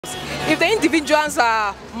If the individuals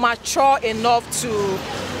are mature enough to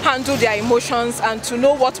handle their emotions and to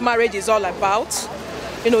know what marriage is all about,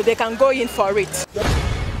 they can go in for it.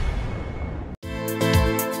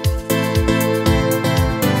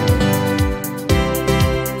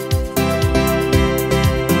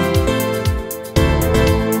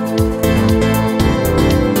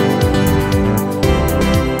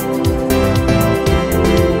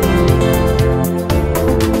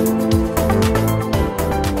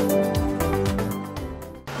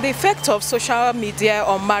 The effect of social media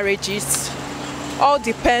on marriages all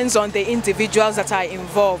depends on the individuals that are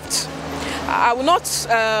involved. I will not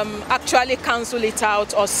actually cancel it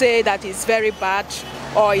out or say that it's very bad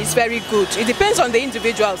or it's very good. It depends on the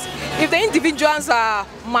individuals. If the individuals are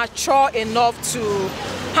mature enough to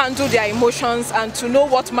handle their emotions and to know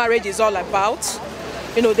what marriage is all about,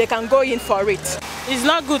 they can go in for it. It's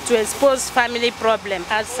not good to expose family problem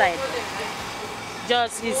outside.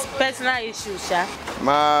 Just his personal issues, yeah.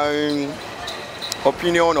 My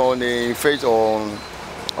opinion on the effect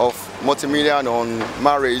of multimedia on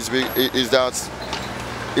marriage is that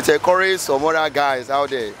it encourages some other guys out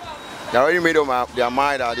there. They already made up their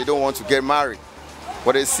mind that they don't want to get married,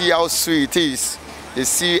 but they see how sweet it is. They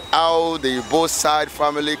see how the both side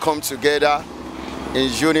family come together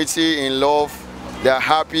in unity, in love. They are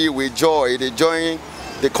happy with joy. They join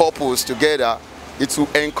the couples together. It will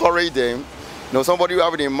encourage them. Somebody who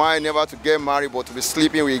have it in mind never to get married but to be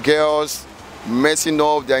sleeping with girls, messing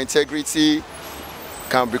up their integrity,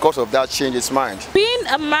 can because of that change his mind. Being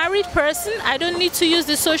a married person, I don't need to use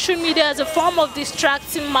the social media as a form of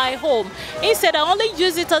distracting my home. Instead, I only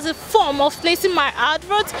use it as a form of placing my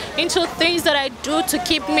adverts into things that I do to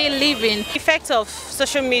keep me living. The effect of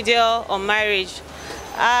social media on marriage,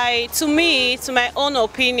 to my own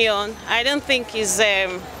opinion, I don't think is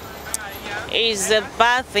a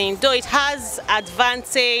bad thing, though it has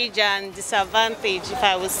advantage and disadvantage, if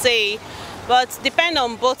I would say, but depend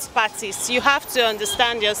on both parties. You have to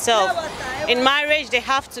understand yourself. In marriage, there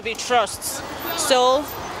have to be trust. So,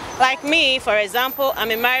 like me, for example,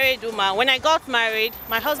 I'm a married woman. When I got married,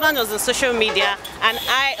 my husband was on social media, and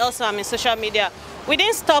I also am in social media. We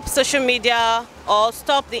didn't stop social media or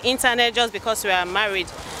stop the internet just because we are married,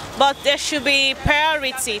 but there should be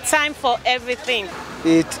priority, time for everything.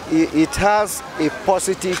 It has a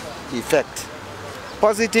positive effect.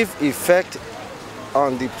 Positive effect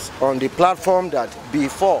on the platform that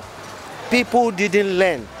before people didn't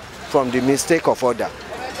learn from the mistake of others.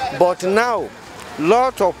 But now,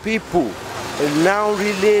 lot of people now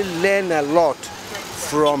really learn a lot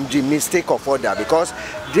from the mistake of others because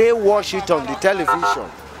they watch it on the television.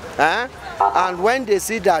 And when they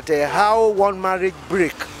see that how one marriage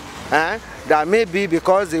break, that may be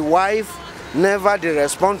because the wife never they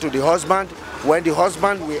respond to the husband when the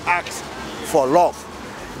husband will ask for love.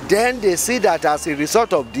 Then they see that as a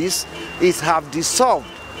result of this, it have dissolved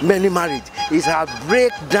many marriages. It have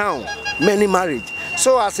break down many marriages.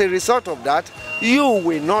 So as a result of that, you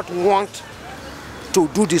will not want to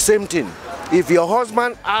do the same thing. If your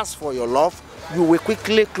husband asks for your love, you will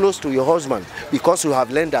quickly close to your husband because you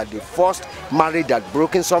have learned that the first marriage that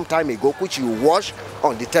broken some time ago, which you watch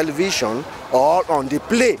on the television or on the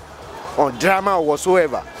play, on drama or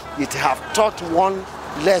whatsoever, it have taught one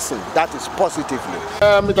lesson, that is positively.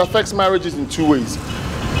 It affects marriages in two ways.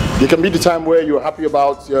 There can be the time where you're happy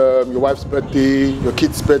about your wife's birthday, your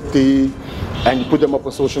kid's birthday, and you put them up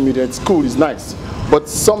on social media. It's cool, it's nice. But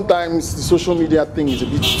sometimes the social media thing is a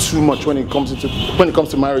bit too much when it comes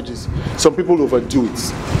to marriages. Some people overdo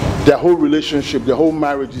it. Their whole relationship, their whole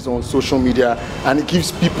marriage is on social media, and it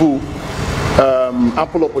gives people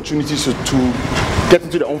ample opportunities to get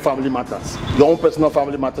into their own family matters, your own personal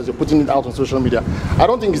family matters. You're putting it out on social media. I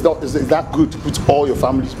don't think it's that good to put all your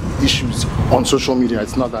family issues on social media.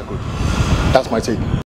 It's not that good. That's my take.